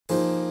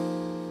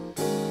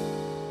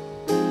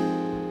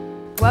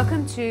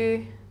Welcome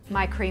to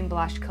my cream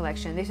blush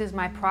collection. This is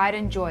my pride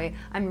and joy.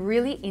 I'm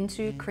really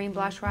into cream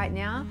blush right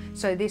now,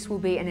 so this will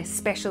be an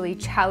especially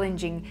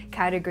challenging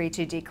category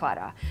to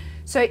declutter.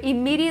 So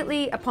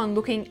immediately upon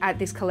looking at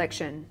this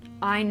collection,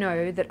 I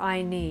know that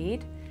I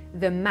need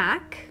the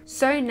MAC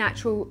So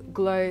Natural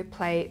Glow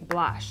Play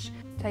Blush.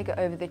 Take it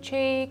over the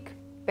cheek,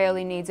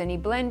 barely needs any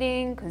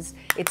blending because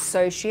it's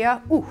so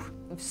sheer. Ooh,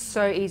 it's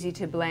so easy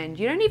to blend.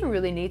 You don't even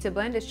really need to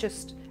blend, it's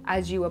just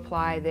as you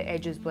apply, the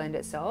edges blend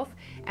itself.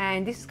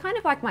 And this is kind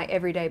of like my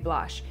everyday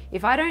blush.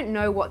 If I don't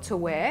know what to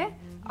wear,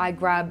 I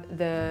grab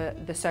the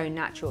So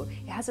Natural.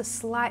 It has a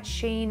slight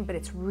sheen, but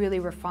it's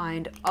really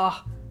refined.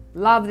 Oh,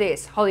 love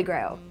this, holy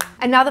grail.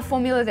 Another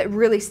formula that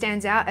really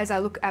stands out as I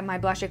look at my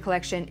blusher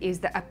collection is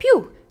the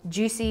Ep.2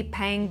 Juicy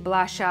Pang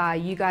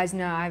Blusher. You guys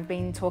know I've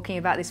been talking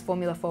about this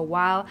formula for a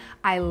while.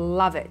 I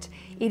love it.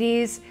 It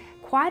is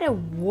quite a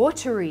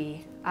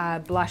watery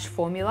blush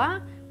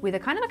formula with a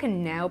kind of like a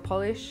nail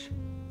polish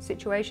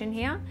situation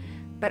here,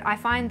 but I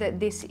find that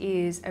this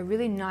is a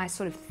really nice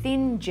sort of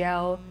thin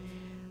gel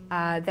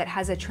that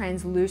has a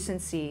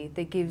translucency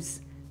that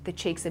gives the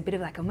cheeks a bit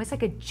of like almost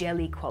like a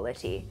jelly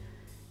quality,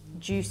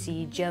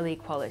 juicy jelly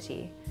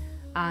quality.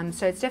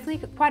 So it's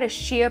definitely quite a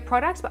sheer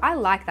product, but I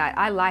like that.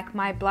 I like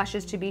my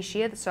blushes to be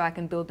sheer so I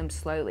can build them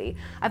slowly.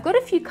 I've got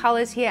a few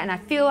colors here and I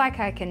feel like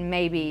I can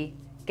maybe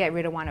get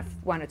rid of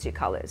one or two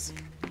colors.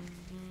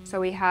 So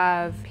we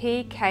have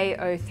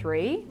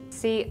PK03,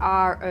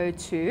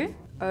 CR02,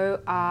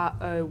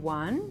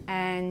 OR01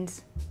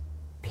 and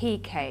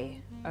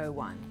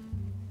PK01.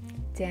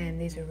 Damn,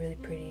 these are really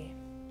pretty.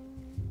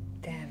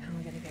 Damn, how am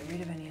I gonna get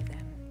rid of any of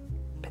them?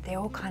 But they're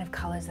all kind of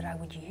colors that I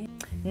would use.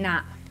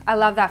 Nah, I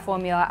love that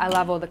formula. I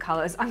love all the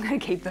colors. I'm gonna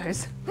keep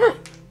those.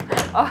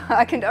 Oh,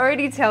 I can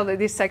already tell that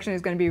this section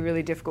is going to be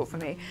really difficult for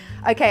me.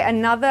 Okay,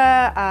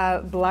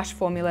 another blush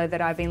formula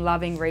that I've been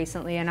loving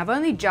recently, and I've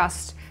only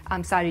just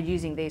started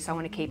using these, so I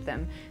want to keep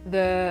them.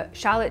 The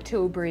Charlotte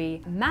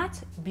Tilbury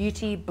Matte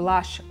Beauty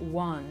Blush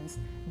Wands.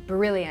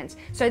 Brilliant.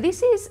 So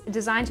this is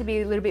designed to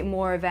be a little bit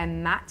more of a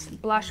matte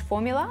blush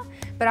formula,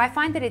 but I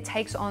find that it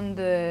takes on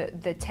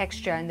the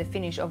texture and the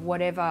finish of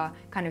whatever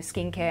kind of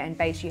skincare and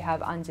base you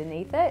have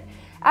underneath it.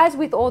 As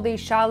with all these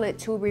Charlotte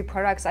Tilbury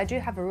products, I do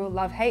have a real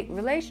love-hate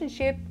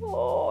relationship.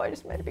 Oh, I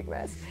just made a big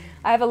mess.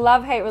 I have a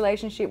love-hate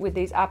relationship with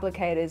these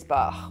applicators,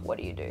 but what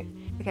do you do?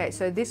 Okay,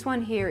 so this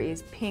one here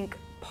is Pink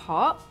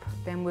Pop.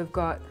 Then we've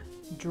got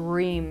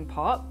Dream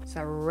Pop. It's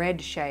a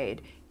red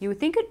shade. You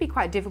would think it'd be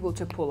quite difficult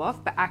to pull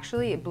off, but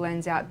actually it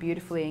blends out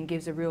beautifully and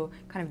gives a real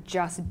kind of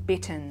just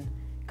bitten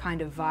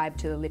kind of vibe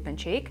to the lip and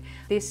cheek.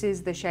 This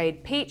is the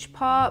shade Peach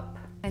Pop,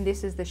 and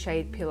this is the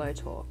shade Pillow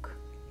Talk.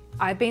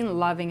 I've been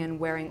loving and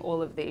wearing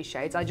all of these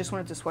shades. I just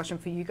wanted to swatch them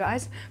for you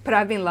guys, but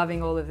I've been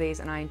loving all of these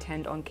and I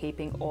intend on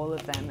keeping all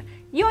of them.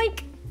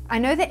 Yoink! I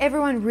know that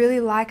everyone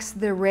really likes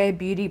the Rare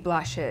Beauty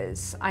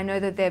blushes. I know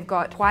that they've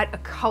got quite a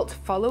cult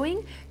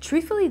following.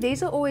 Truthfully,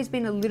 these have always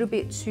been a little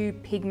bit too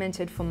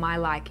pigmented for my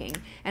liking.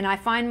 And I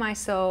find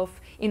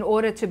myself, in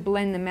order to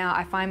blend them out,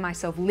 I find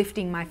myself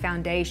lifting my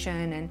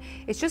foundation and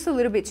it's just a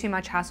little bit too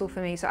much hassle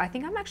for me. So I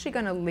think I'm actually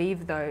gonna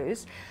leave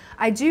those.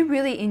 I do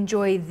really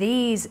enjoy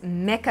these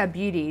Mecca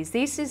beauties.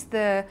 This is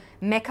the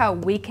Mecca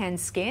Weekend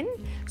Skin.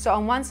 So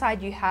on one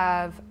side you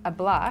have a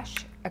blush,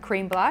 a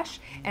cream blush,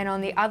 and on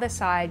the other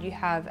side you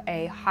have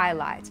a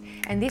highlight.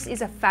 And this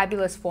is a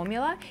fabulous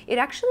formula. It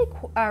actually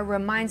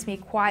reminds me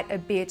quite a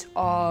bit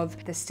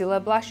of the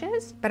Stila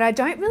blushes, but I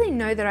don't really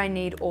know that I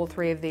need all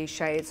three of these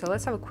shades. So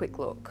let's have a quick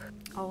look.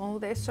 Oh,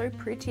 they're so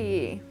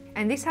pretty.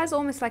 And this has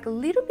almost like a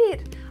little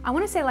bit, I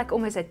want to say like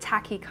almost a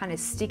tacky kind of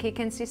sticky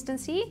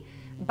consistency,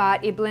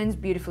 but it blends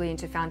beautifully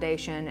into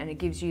foundation and it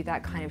gives you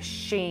that kind of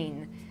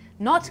sheen.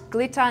 Not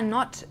glitter,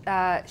 not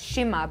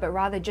shimmer, but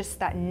rather just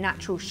that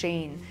natural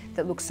sheen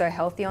that looks so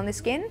healthy on the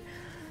skin.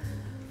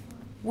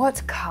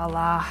 What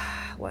color?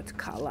 What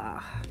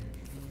color?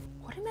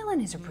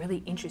 Watermelon is a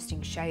really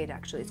interesting shade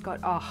actually. It's got,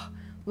 oh,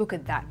 look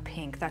at that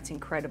pink, that's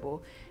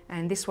incredible.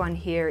 And this one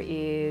here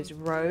is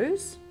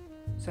Rose,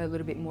 so a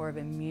little bit more of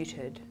a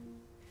muted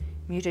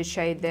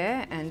shade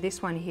there. And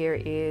this one here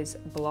is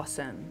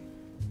Blossom.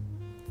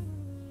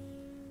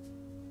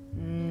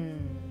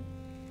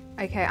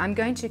 Okay, I'm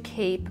going to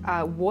keep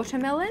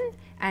Watermelon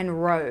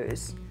and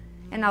Rose,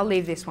 and I'll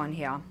leave this one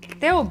here.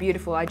 They're all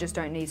beautiful, I just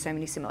don't need so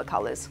many similar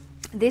colors.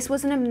 This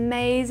was an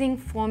amazing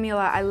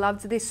formula. I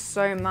loved this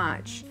so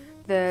much.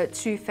 The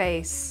Too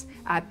Faced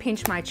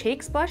Pinch My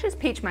Cheeks blushes,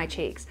 Peach My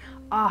Cheeks.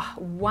 Ah,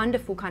 oh,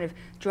 wonderful kind of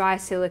dry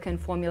silicone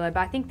formula,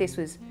 but I think this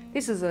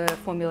is a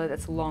formula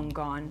that's long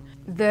gone.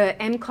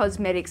 The M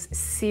Cosmetics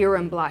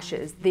Serum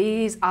blushes.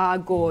 These are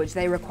gorge,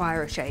 they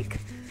require a shake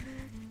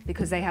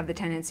because they have the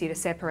tendency to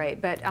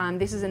separate. But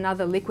this is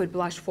another liquid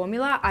blush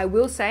formula. I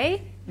will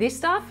say, this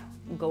stuff,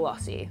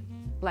 glossy.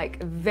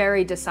 Like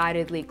very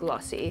decidedly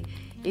glossy.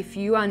 If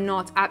you are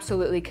not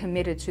absolutely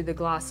committed to the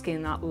glass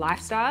skin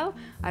lifestyle,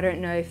 I don't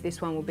know if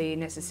this one will be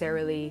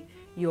necessarily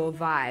your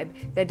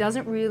vibe. That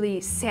doesn't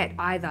really set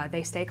either.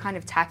 They stay kind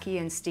of tacky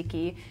and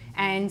sticky,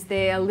 and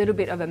they're a little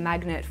bit of a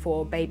magnet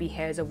for baby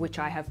hairs, of which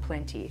I have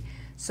plenty.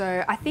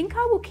 So I think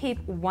I will keep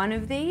one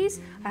of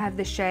these. I have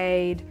the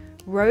shade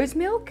Rose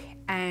Milk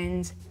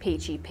and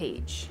Peachy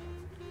Peach.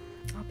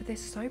 Oh, but they're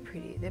so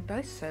pretty. They're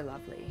both so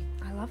lovely.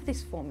 I love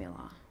this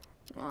formula.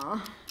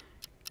 Oh.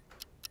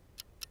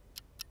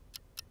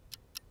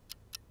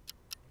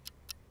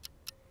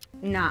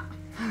 Nah,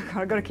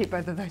 I've got to keep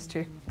both of those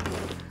too.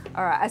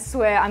 All right, I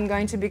swear I'm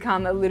going to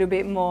become a little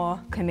bit more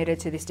committed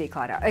to this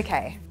declutter.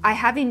 Okay, I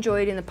have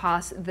enjoyed in the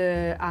past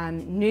the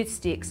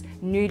Nudestix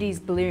Nudies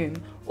Bloom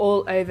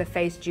All Over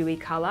Face Dewy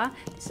color.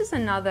 This is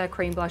another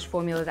cream blush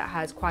formula that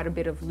has quite a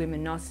bit of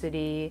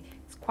luminosity.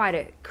 It's quite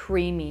a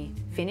creamy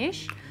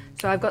finish.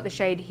 So I've got the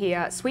shade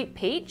here, Sweet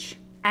Peach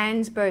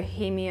and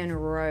Bohemian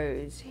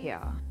Rose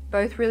here.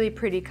 Both really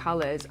pretty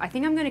colors. I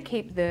think I'm gonna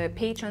keep the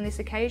peach on this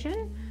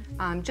occasion,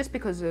 just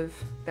because of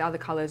the other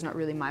colors not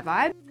really my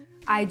vibe.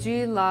 I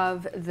do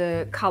love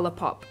the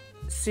Colourpop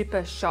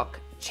Super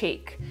Shock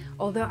Cheek,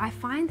 although I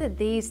find that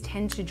these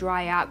tend to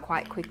dry out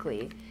quite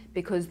quickly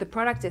because the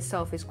product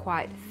itself is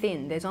quite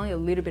thin. There's only a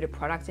little bit of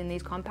product in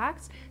these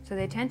compacts, so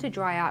they tend to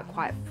dry out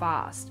quite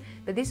fast.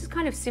 But this is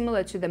kind of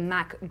similar to the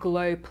MAC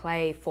Glow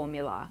Play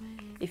formula.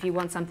 If you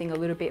want something a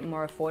little bit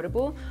more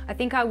affordable, I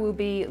think I will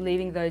be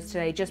leaving those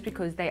today just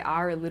because they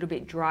are a little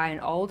bit dry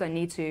and old. I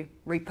need to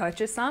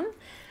repurchase some.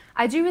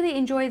 I do really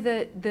enjoy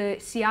the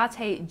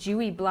Ciate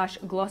Dewy Blush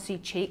Glossy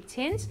Cheek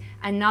Tint,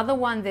 another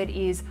one that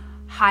is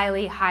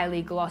highly,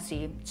 highly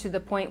glossy to the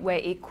point where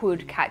it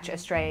could catch a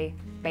stray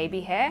baby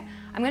hair.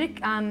 I'm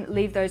gonna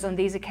leave those on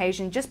these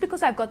occasions just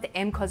because I've got the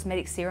M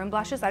Cosmetics Serum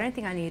blushes. I don't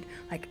think I need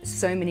like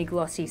so many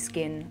glossy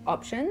skin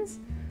options,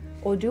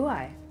 or do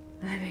I?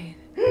 I mean,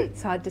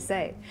 it's hard to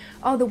say.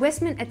 Oh, the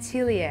Westman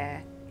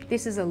Atelier.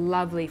 This is a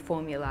lovely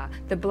formula.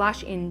 The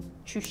blush in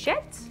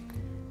Chouchette.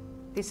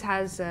 This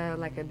has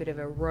like a bit of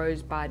a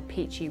rosebud,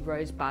 peachy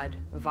rosebud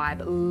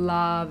vibe.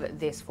 Love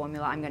this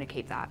formula, I'm gonna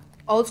keep that.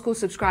 Old school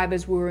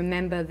subscribers will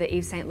remember the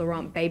Yves Saint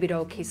Laurent Baby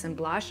Doll Kiss and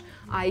Blush.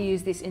 I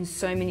use this in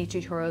so many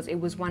tutorials. It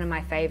was one of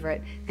my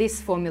favorite.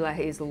 This formula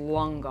is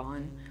long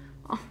gone.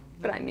 Oh,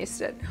 but I missed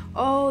it.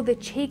 Oh, the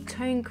Cheek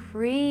Tone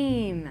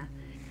Cream.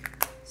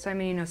 So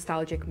many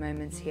nostalgic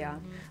moments here.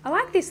 I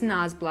like this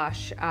NARS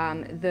blush,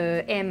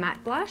 the Air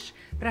Matte blush,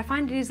 but I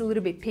find it is a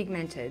little bit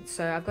pigmented,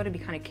 so I've got to be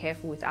kind of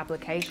careful with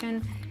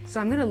application. So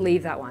I'm gonna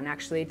leave that one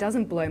actually. It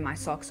doesn't blow my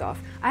socks off.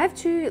 I have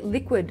two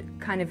liquid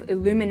kind of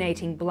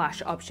illuminating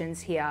blush options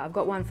here. I've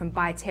got one from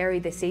By Terry,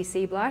 the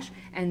CC blush,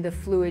 and the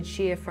Fluid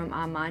Sheer from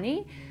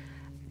Armani.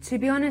 To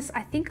be honest,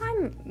 I think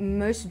I'm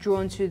most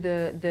drawn to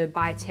the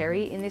By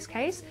Terry in this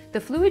case. The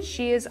Fluid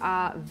Sheers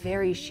are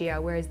very sheer,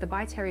 whereas the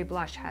By Terry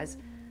blush has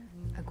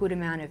a good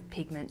amount of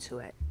pigment to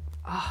it.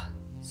 Oh,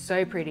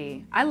 so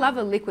pretty. I love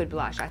a liquid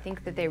blush. I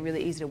think that they're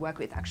really easy to work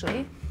with actually.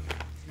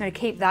 I'm gonna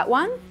keep that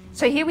one.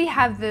 So here we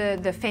have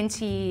the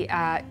Fenty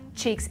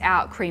Cheeks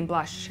Out Cream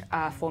Blush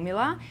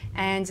formula,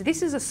 and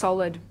this is a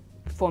solid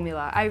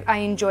formula. I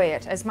enjoy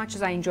it as much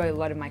as I enjoy a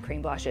lot of my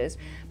cream blushes,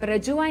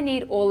 but do I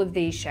need all of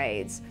these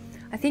shades?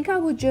 I think I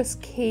will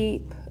just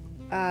keep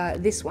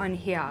this one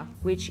here,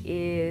 which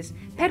is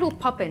Petal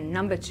Poppin'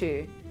 No.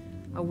 2,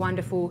 a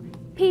wonderful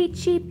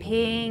peachy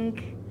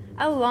pink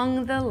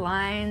along the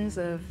lines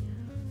of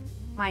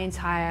my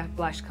entire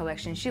blush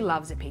collection. She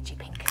loves a peachy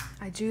pink.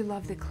 I do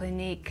love the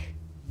Clinique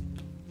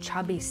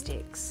Chubby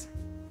Sticks,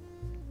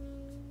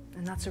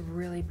 and that's a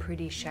really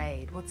pretty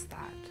shade. What's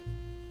that?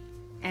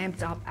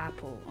 Amped Up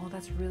Apple. Oh,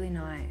 that's really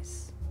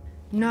nice.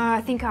 No,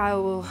 I think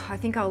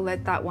I'll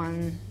let that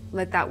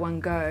one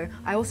go.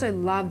 I also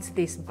loved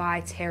this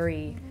By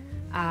Terry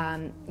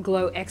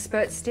Glow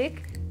Expert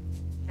Stick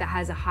that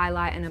has a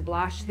highlight and a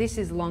blush. This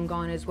is long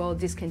gone as well,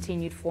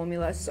 discontinued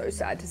formula. So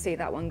sad to see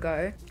that one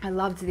go. I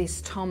loved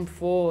this Tom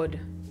Ford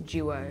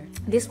duo.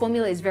 This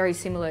formula is very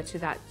similar to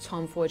that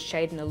Tom Ford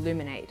Shade and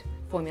Illuminate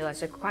formula,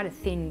 so quite a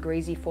thin,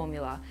 greasy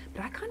formula,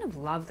 but I kind of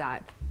love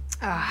that.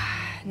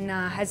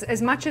 Nah,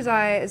 as much as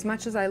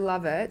I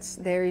love it,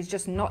 there is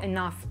just not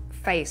enough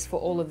face for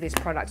all of this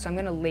product, so I'm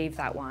gonna leave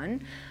that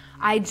one.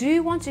 I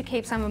do want to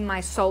keep some of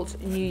my Salt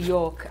New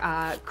York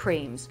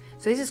creams.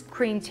 So this is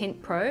Cream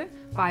Tint Pro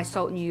by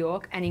Salt New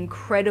York, an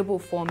incredible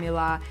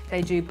formula.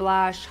 They do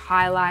blush,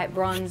 highlight,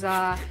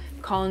 bronzer,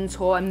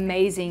 contour,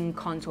 amazing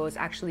contours,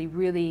 actually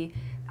really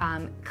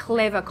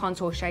clever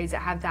contour shades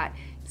that have that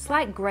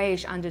slight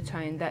grayish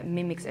undertone that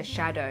mimics a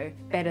shadow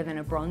better than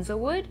a bronzer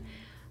would.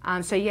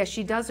 So yeah,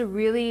 she does a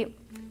really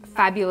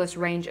fabulous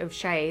range of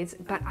shades,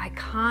 but I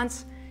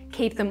can't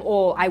keep them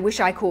all. I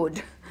wish I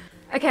could.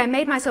 Okay, I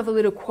made myself a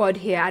little quad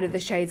here out of the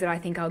shades that I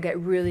think I'll get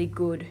really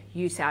good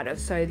use out of.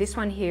 So this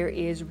one here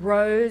is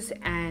Rose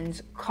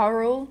and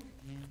Coral.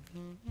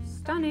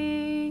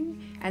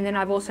 Stunning. And then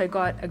I've also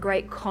got a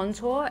great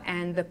contour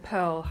and the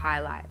Pearl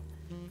highlight,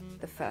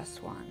 the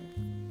first one.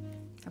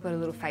 I've got a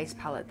little face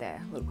palette there,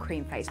 a little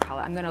cream face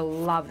palette. I'm gonna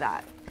love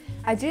that.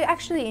 I do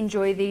actually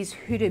enjoy these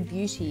Huda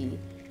Beauty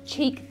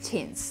cheek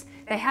tints.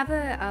 They have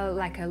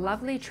like a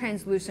lovely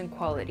translucent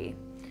quality.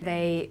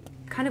 They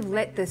kind of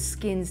let the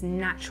skin's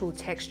natural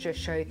texture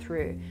show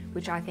through,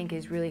 which I think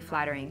is really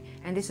flattering.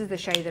 And this is the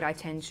shade that I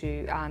tend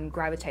to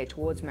gravitate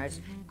towards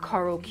most,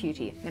 Coral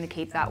Cutie. I'm gonna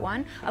keep that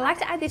one. I like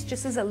to add this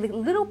just as a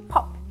little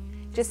pop,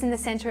 just in the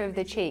center of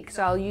the cheek.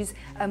 So I'll use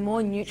a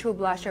more neutral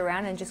blush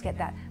around and just get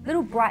that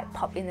little bright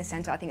pop in the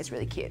center. I think it's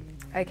really cute.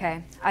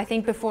 Okay, I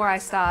think before I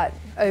start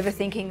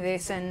overthinking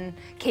this and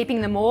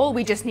keeping them all,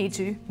 we just need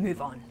to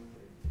move on.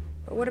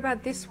 But what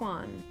about this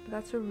one?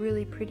 That's a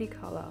really pretty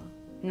color.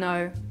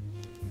 No,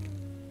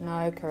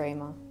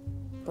 Karima,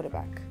 put it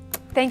back.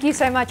 Thank you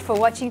so much for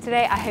watching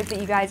today. I hope that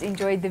you guys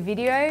enjoyed the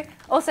video.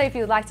 Also, if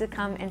you'd like to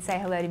come and say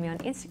hello to me on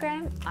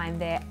Instagram, I'm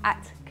there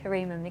at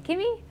Karima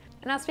McKimmie,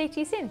 and I'll speak to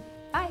you soon.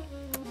 Bye.